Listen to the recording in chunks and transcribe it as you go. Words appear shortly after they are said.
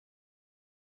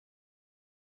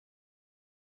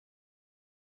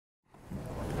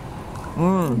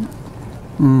Oh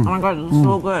my god, this is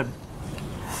so good.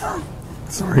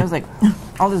 Sorry. There's like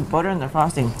all this butter in the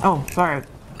frosting. Oh, sorry.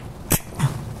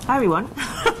 Hi everyone.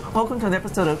 Welcome to an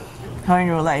episode of How in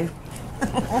Your Life.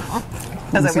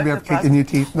 You see me have cake in your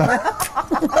teeth.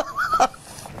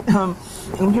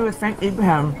 I'm here with Frank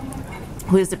Abraham,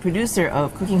 who is the producer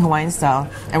of Cooking Hawaiian Style,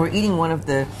 and we're eating one of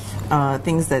the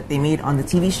things that they made on the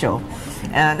TV show.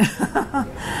 And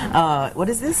what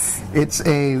is this? It's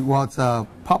a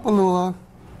Papalua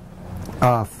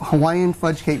Hawaiian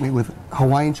fudge cake made with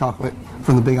Hawaiian chocolate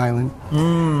from the Big Island.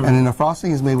 And then the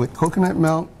frosting is made with coconut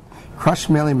milk, crushed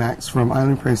Mele Max from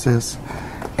Island Princess,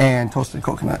 and toasted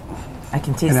coconut. I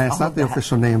can taste it. And it's not the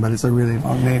official name, but it's a really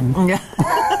long name. Yeah.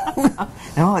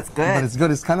 No, it's good. But it's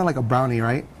good. It's kind of like a brownie,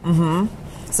 right?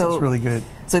 So it's really good.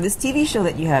 So this TV show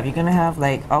that you have, you're going to have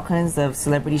like all kinds of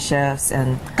celebrity chefs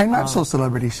and not so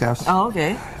celebrity chefs. Oh,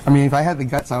 okay. I mean, if I had the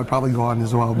guts, I would probably go on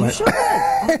as well. But you should.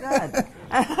 Oh my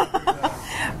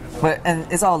God.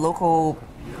 And it's all local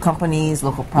companies,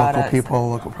 local products. Local people,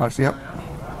 local products. Yep.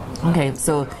 Okay.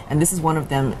 So, and this is one of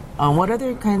them. What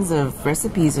other kinds of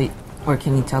recipes or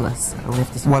can you tell us?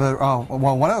 One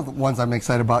of the ones I'm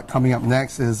excited about coming up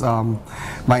next is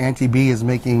my Auntie B is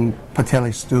making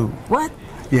patele stew. What?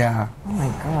 Yeah. Oh my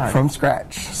God. From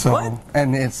scratch. So what?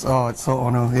 And it's so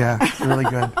ono. Yeah, it's really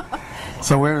good.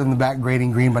 So we're in the back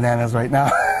grating green bananas right now.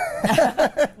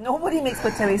 Nobody makes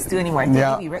patele stew anymore. I think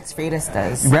maybe Rex Freitas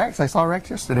does. Rex, I saw Rex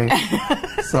yesterday.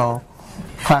 So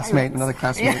another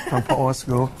classmate from Po'oa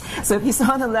School. So if you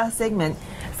saw in the last segment,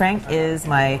 Frank is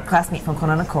my classmate from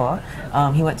Kononako.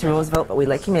 He went to Roosevelt, but we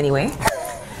like him anyway.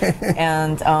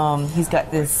 And he's got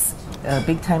this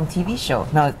big-time TV show.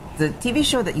 Now, the TV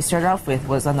show that you started off with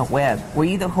was on the web. Were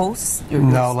you the host?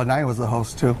 No, Lanai was the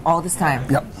host too. All this time?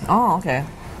 Yep. Oh, okay.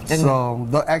 And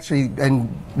and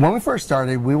when we first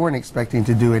started, we weren't expecting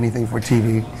to do anything for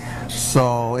TV.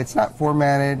 So it's not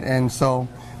formatted, and so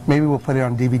maybe we'll put it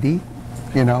on DVD,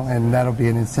 and that'll be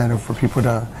an incentive for people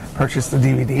to purchase the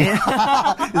DVD.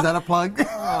 Is that a plug?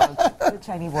 Oh, good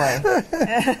Chinese boy.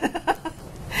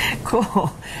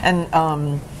 Cool. And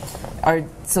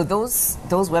so those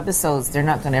webisodes, they're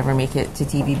not going to ever make it to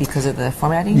TV because of the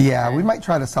formatting? Yeah, we might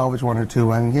try to salvage one or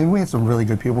two. I mean, we had some really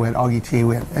good people. We had Augie T,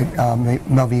 we had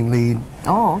Melvin Lead.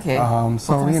 Oh, okay.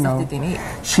 So what kind of stuff did they make?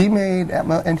 She made,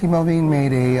 Auntie Melvin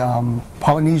made a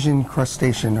Polynesian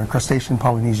crustacean, or crustacean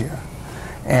Polynesia.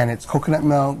 And it's coconut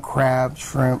milk, crab,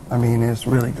 shrimp. I mean, it's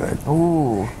really good.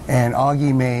 Ooh. And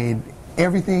Augie made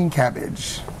everything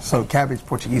cabbage. So cabbage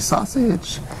Portuguese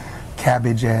sausage,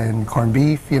 cabbage and corned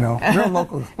beef, real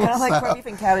local. Kind of like corned beef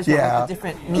and cabbage, but with a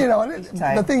different meat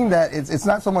type. The thing that it's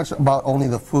not so much about only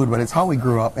the food, but it's how we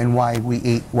grew up and why we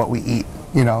eat what we eat.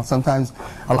 Sometimes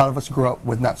a lot of us grew up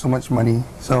with not so much money.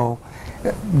 So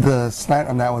the slant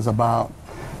on that was about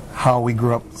how we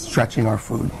grew up stretching our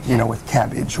food, with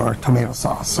cabbage or tomato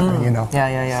sauce, or,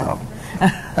 Yeah. So,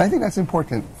 I think that's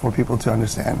important for people to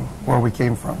understand where we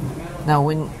came from. Now,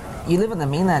 when you live on the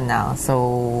mainland now,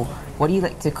 so what do you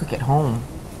like to cook at home?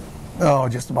 Oh,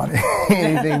 just about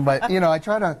anything. But,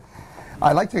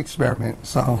 I like to experiment.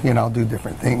 So, I'll do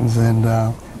different things. And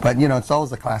but, it's always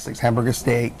the classics: hamburger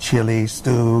steak, chili,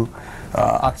 stew,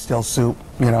 oxtail soup,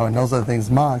 and those are the things.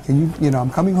 Ma, can you,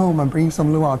 I'm coming home, I'm bringing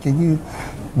some luau. Can you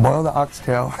boil the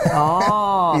oxtail?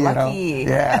 Oh, lucky.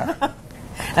 Yeah.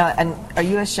 And are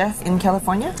you a chef in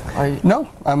California? No,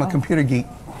 I'm a computer geek.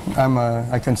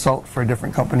 I consult for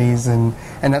different companies, and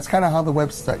that's kind of how the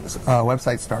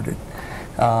website started.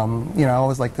 I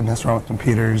always like to mess around with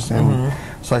computers, and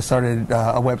so I started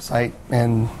a website,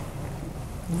 and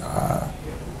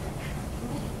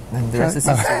the rest is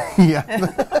history.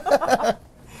 Yeah.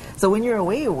 So when you're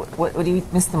away, what do you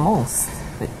miss the most?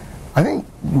 I think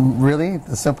really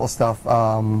the simple stuff.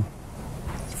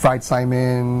 Fried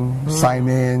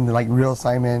Simon, like real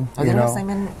Simon. Oh, you know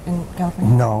Simon in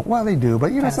California? No, well they do,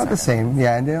 but it's not the same.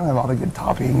 Yeah, and they don't have all the good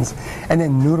toppings. And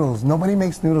then noodles. Nobody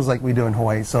makes noodles like we do in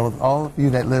Hawaii. So all of you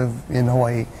that live in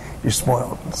Hawaii, you're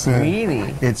spoiled. So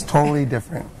really? It's totally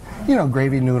different.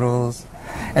 Gravy noodles.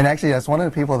 And actually, that's one of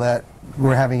the people that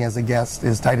we're having as a guest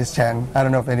is Titus Chan. I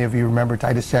don't know if any of you remember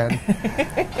Titus Chan,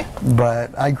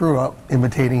 but I grew up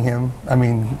imitating him. I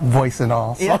mean, voice and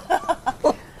all. So. Yeah.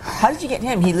 How did you get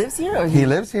him? He lives here? He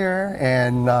lives here,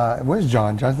 and where's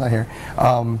John? John's not here.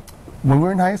 When we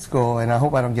were in high school, and I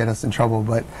hope I don't get us in trouble,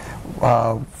 but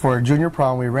for junior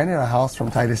prom, we rented a house from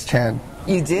Titus Chan.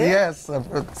 You did? Yes,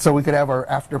 so we could have our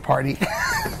after party.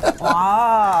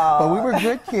 Wow. But we were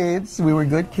good kids.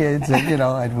 And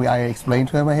I explained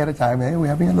to him ahead of time, hey, we're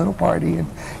having a little party, and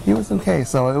he was okay.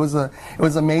 So it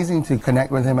was amazing to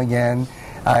connect with him again.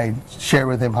 I shared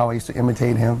with him how I used to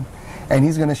imitate him. and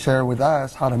he's going to share with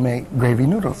us how to make gravy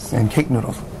noodles and cake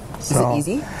noodles. Is it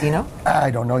easy? Do you know?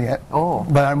 I don't know yet. Oh.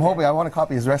 But I'm hoping, I want to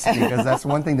copy his recipe because that's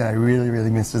one thing that I really,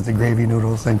 really miss is the gravy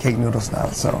noodles and cake noodle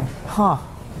style. So. Huh.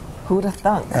 Who'd have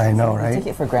thunk? I know, You right? take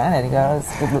it for granted. You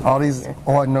got all these,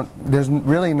 oh, no, there's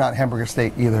really not hamburger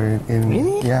steak either.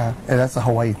 Really? Yeah, and that's a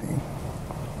Hawaii thing.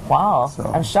 Wow. So.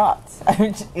 I'm shocked.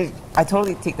 I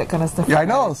totally take that kind of stuff for Yeah, I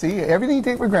know. granted. See, everything you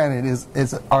take for granted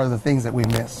are the things that we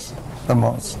miss the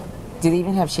most. Do they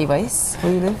even have shave ice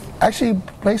where you live? Actually,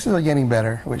 places are getting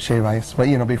better with shave ice, but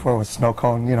before it was snow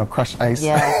cone, crushed ice.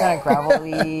 Yeah, it's kind of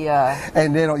gravelly.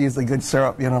 And they don't use the good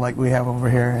syrup, like we have over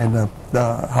here, and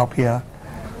the halpia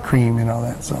cream and all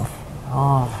that stuff.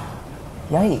 Oh,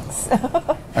 yikes.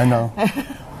 I know.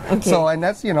 Okay. So, and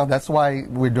that's why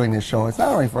we're doing this show. It's not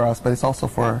only for us, but it's also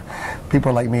for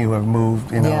people like me who have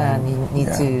moved, Yeah, and you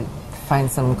need to find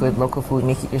some good local food,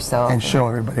 make it yourself. And show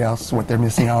everybody else what they're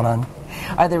missing out on.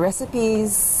 Are the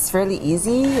recipes fairly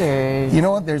easy, or? You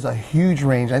know what? There's a huge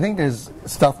range. I think there's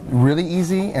stuff really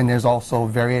easy, and there's also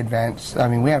very advanced. I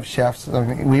mean, we have chefs.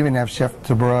 We even have Chef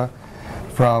Tabura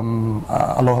from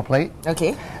Aloha Plate.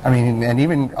 Okay. I mean, and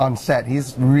even on set,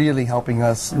 he's really helping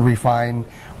us refine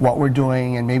what we're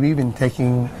doing, and maybe even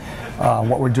taking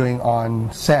what we're doing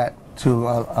on set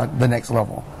to the next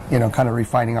level. Kind of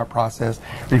refining our process,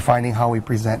 refining how we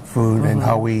present food, and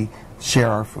how we share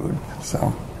our food.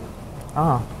 So.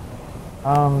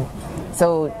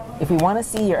 So if we want to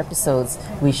see your episodes,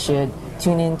 we should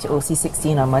tune in to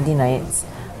OC16 on Monday nights.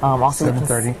 Also,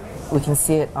 7:30. We can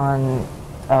see it on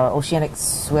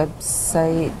Oceanic's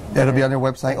website. It'll be on their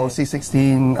website,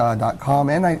 oc16.com,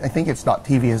 and I think it's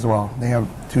 .tv as well. They have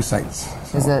 2 sites.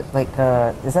 So. Is it like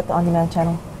is that the on-demand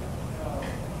channel?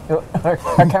 Our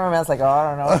cameraman's like, oh,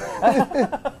 I don't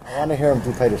know. I want to hear him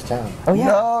play this channel. Oh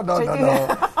yeah.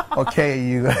 No. Okay,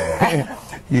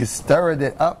 you stir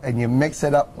it up and you mix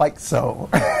it up like so.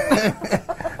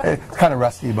 It's kind of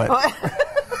rusty, but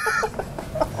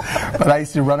but I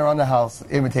used to run around the house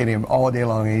imitating him all day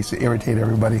long. I used to irritate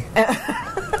everybody.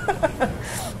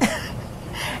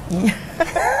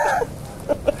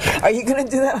 Are you gonna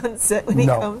do that on set when he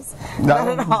comes?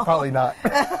 No, probably not.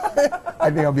 I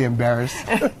think I'll be embarrassed.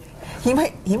 He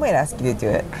might ask you to do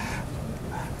it.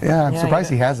 Yeah, I'm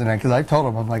surprised he hasn't, because I told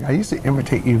him, I'm like, I used to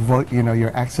imitate you,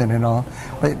 your accent and all,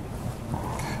 but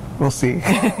we'll see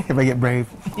if I get brave.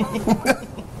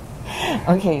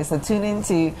 Okay, so tune in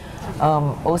to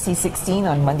OC16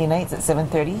 on Monday nights at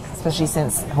 7:30, especially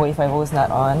since Hawaii Five-0 is not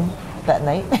on that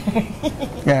night.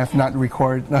 Yeah, if not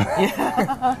record.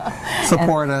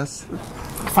 Support us.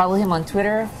 Follow him on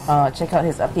Twitter, check out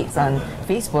his updates on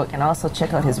Facebook, and also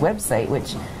check out his website,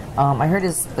 which I heard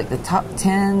is like the top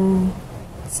 10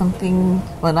 something.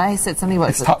 Well, I said something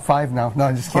about it's top 5 now. No,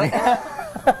 I'm just kidding.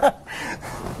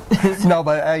 No,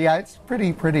 but yeah, it's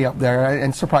pretty up there,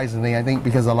 and surprisingly, I think,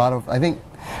 because I think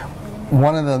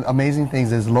one of the amazing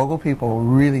things is local people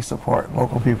really support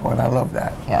local people, and I love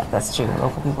that. Yeah, that's true.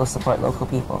 Local people support local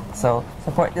people. So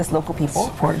support this local people.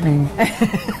 Support me.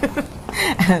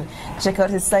 And check out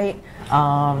his site.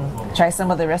 Try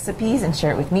some of the recipes and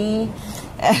share it with me.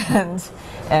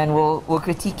 And we'll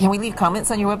critique. Can we leave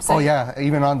comments on your website? Oh yeah,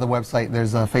 even on the website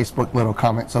there's a Facebook little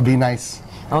comment, so be nice.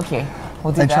 Okay,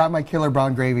 we'll do and that. try my killer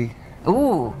brown gravy.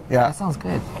 Ooh, yeah, that sounds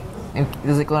good.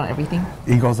 Does it go on everything?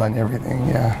 It goes on everything,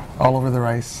 yeah. All over the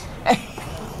rice.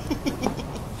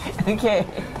 Okay.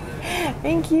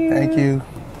 Thank you. Thank you.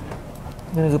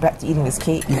 I'm gonna go back to eating this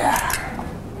cake. Yeah.